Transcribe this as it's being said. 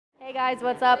Hey guys,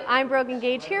 what's up? I'm Brogyn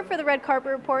Gage here for the Red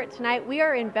Carpet Report. Tonight we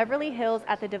are in Beverly Hills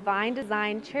at the Divine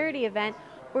Design charity event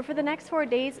where for the next 4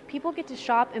 days people get to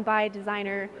shop and buy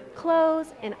designer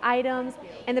clothes and items,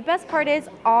 and the best part is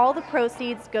all the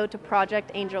proceeds go to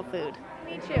Project Angel Food.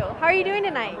 Meet you. How are you doing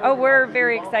tonight? Oh, we're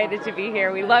very excited to be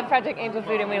here. We love Project Angel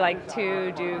Food and we like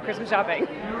to do Christmas shopping.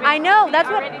 I know, that's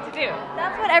what ready to do.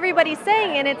 That's what everybody's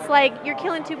saying, and it's like you're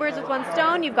killing two birds with one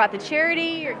stone. You've got the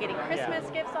charity, you're getting Christmas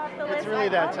gifts off the list. It's really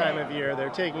that time of year. They're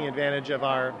taking advantage of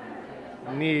our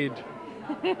need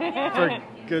for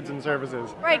goods and services.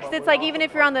 Right, because it's like even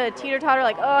if you're on the teeter-totter,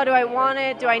 like, oh, do I want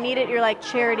it? Do I need it? You're like,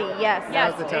 charity, yes. Yes,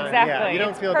 Now's the time. exactly. Yeah, you don't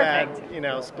It's feel perfect.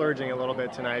 bad, splurging a little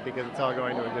bit tonight because it's all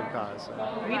going to a good cause.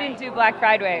 So. We didn't do Black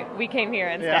Friday. We came here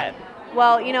instead.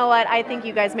 Well, you know what? I think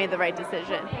you guys made the right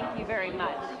decision. Thank you very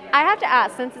much. I have to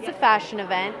ask, since it's a fashion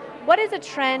event, what is a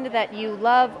trend that you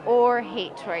love or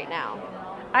hate right now?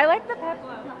 I like the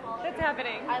peplum that's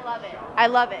happening. I love it. I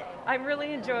love it. I'm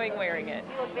really enjoying wearing it.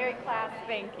 You look very classy.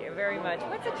 Thank you very much.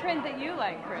 What's a trend that you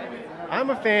like, Chris? I'm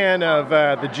a fan of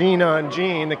the jean on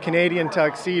jean, the Canadian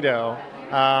tuxedo.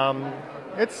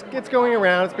 It's going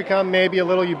around. It's become maybe a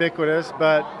little ubiquitous,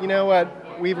 but you know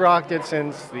what? We've rocked it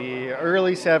since the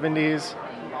early 70s,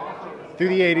 through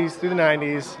the 80s, through the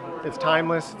 90s. It's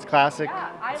timeless, it's classic,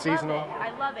 it's seasonal.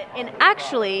 I love it. And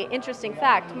actually, interesting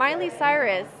fact, Miley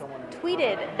Cyrus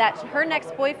tweeted that her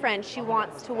next boyfriend, she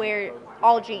wants to wear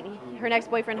all jean. Her next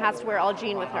boyfriend has to wear all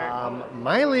jean with her.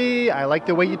 Miley, I like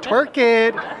the way you twerk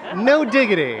it. No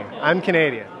diggity. I'm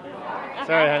Canadian.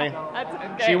 Sorry, honey. That's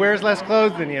okay. She wears less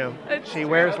clothes than you. She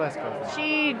wears less clothes.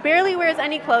 She barely wears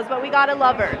any clothes, but we gotta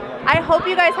love her. I hope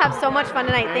you guys have so much fun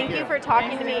tonight. Thank you for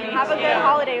talking to me. Have a good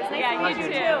holiday. It was nice to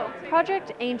meet you too.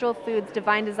 Project Angel Foods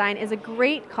Divine Design is a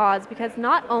great cause because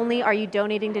not only are you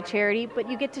donating to charity, but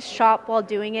you get to shop while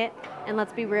doing it. And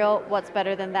let's be real, what's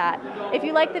better than that? If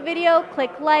you like the video,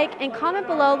 click like and comment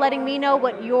below letting me know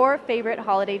what your favorite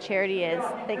holiday charity is.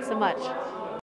 Thanks so much.